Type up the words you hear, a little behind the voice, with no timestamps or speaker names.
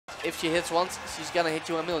if she hits once, she's gonna hit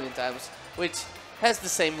you a million times, which has the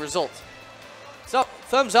same result. So,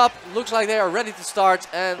 thumbs up, looks like they are ready to start,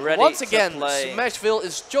 and once again, Smashville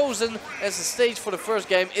is chosen as the stage for the first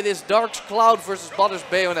game. It is Dark's Cloud versus Badr's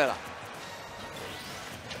Bayonetta.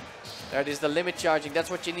 There it is, the limit charging,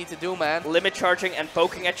 that's what you need to do, man. Limit charging and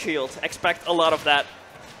poking at shield, expect a lot of that.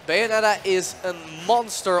 Bayonetta is a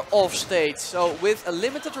monster off stage, so with a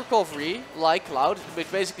limited recovery, like Cloud,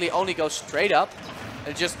 which basically only goes straight up,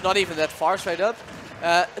 and just not even that far straight up,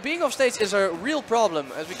 being off stage is a real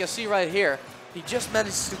problem, as we can see right here. He just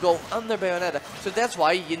manages to go under Bayonetta, so that's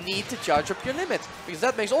why you need to charge up your limit, because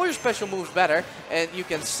that makes all your special moves better, and you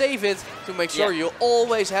can save it to make sure you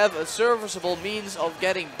always have a serviceable means of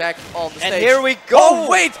getting back on the stage. And here we go! Oh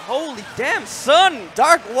wait! Holy damn, son!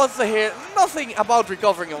 Dark wants to hear nothing about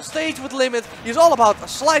recovering on stage with limit, he's all about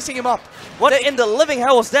slicing him up. What in the living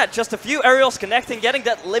hell was that? Just a few aerials connecting, getting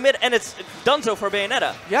that limit, and it's done so for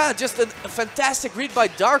Bayonetta. Yeah, just a fantastic read by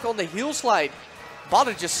Dark on the heel slide.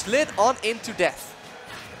 Badr just slid on into death.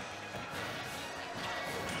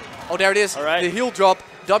 Oh, there it is. The heel drop.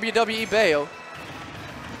 WWE Bayo.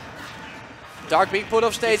 Dark being put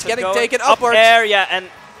off stage, getting taken upwards. Up air, yeah, and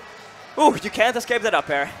ooh, you can't escape that up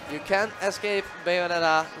air. You can't escape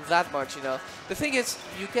Bayonetta that much, you know. The thing is,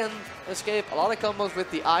 you can escape a lot of combos with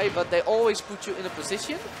the eye, but they always put you in a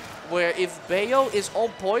position where if Bayo is on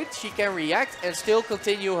point, she can react and still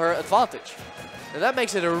continue her advantage. And that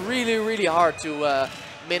makes it really, really hard to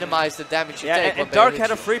minimize the damage you take. And Dark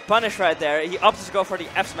had a free punish right there. He opted to go for the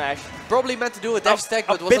F smash. Probably meant to do a dash attack,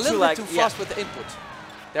 but was a little bit too fast with the input.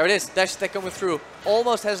 There it is, dash attack coming through.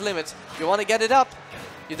 Almost has limits. You want to get it up.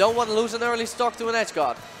 You don't want to lose an early stock to an edge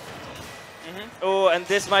guard. Oh, and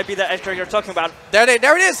this might be the edge guard you're talking about. There it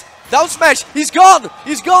is. Down smash. He's gone.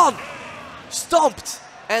 He's gone. Stomped.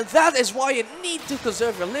 And that is why you need to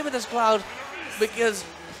conserve your limit as Cloud, because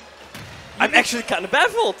I'm actually kind of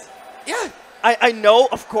baffled. Yeah. I know,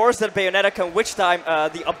 of course, that Bayonetta can witch time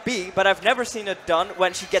the up B, but I've never seen it done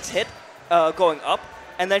when she gets hit going up,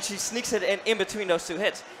 and then she sneaks it in between those two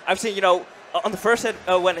hits. I've seen, you know, on the first hit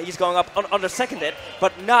when he's going up, on the second hit,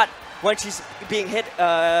 but not when she's being hit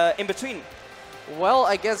in between. Well,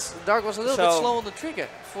 I guess Dark was a little bit slow on the trigger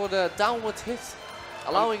for the downward hit,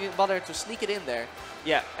 allowing Badr to sneak it in there.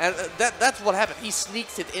 Yeah. And that's what happened. He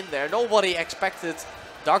sneaked it in there. Nobody expected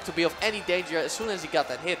Dark to be of any danger as soon as he got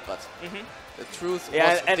that hit, but the truth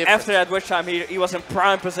was and different. After that witch time, he was in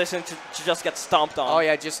prime position to just get stomped on. Oh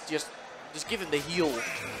yeah, just give him the heel.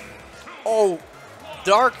 Oh,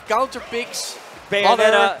 Dark counter picks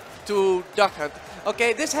Bayonetta to Duck Hunt.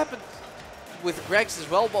 Okay, this happened with Greg's as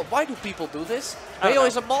well, but why do people do this? Bayo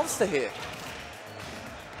is a monster here.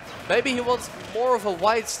 Maybe he wants more of a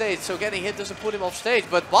wide stage, so getting hit doesn't put him off stage.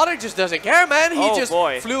 But Badr just doesn't care, man. He just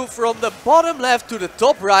flew from the bottom left to the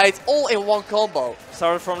top right, all in one combo.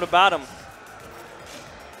 Started from the bottom.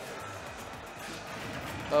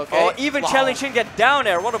 Okay. Oh, even challenging get down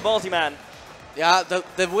there. What a ballsy man. Yeah,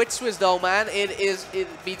 the witch Swiss though, man, it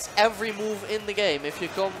beats every move in the game if you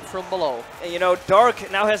come from below. And you know, Dark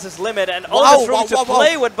now has his limit and all this room to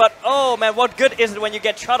play with, but oh man, what good is it when you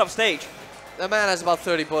get shot off stage? The man has about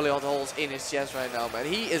 30 bullet holes in his chest right now, man.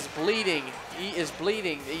 He is bleeding. He is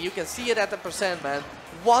bleeding. You can see it at the percent, man.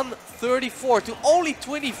 134 to only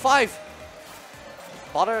 25.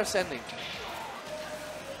 Badr ascending.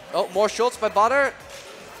 Oh, more shots by Badr.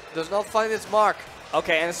 Does not find its mark.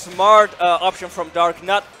 Okay, and a smart option from Dark,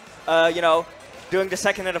 not, you know, doing the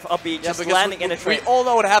second hit of up B, just landing in a tree. We all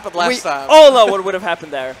know what happened last time. We all know what would have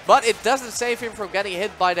happened there. But it doesn't save him from getting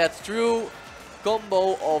hit by that true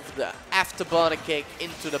combo of the afterburner kick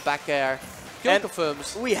into the back air. Kill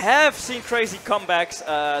confirms. We have seen crazy comebacks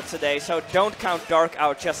today, so don't count Dark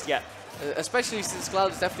out just yet. Especially since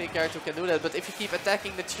Cloud is definitely a character who can do that, but if you keep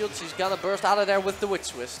attacking the shield, she's gonna burst out of there with the Witch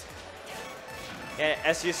Twist. Yeah,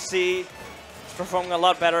 as you see, it's performing a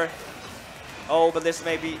lot better. Oh, but this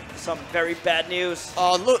may be some very bad news.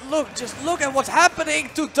 Oh, look, just look at what's happening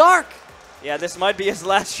to Dark. Yeah, this might be his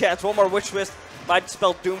last chance. One more Witch Twist might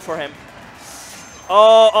spell doom for him.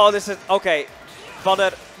 Oh, this is, okay.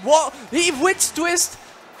 Badr. What? He Witch Twist?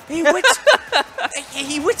 He Witch...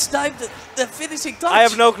 he Witch timed the finishing touch. I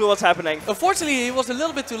have no clue what's happening. Unfortunately, he was a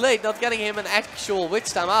little bit too late, not getting him an actual Witch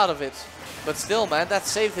time out of it. But still, man, that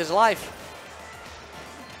saved his life.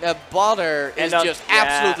 Badr is just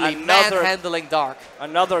absolutely manhandling Dark.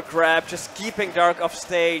 Another grab, just keeping Dark off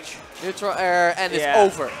stage. Neutral air, and it's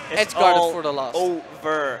over. It's guarded for the loss.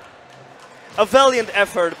 Over. A valiant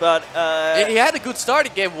effort, but... he had a good start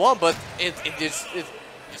in game one, but it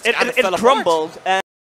crumbled. And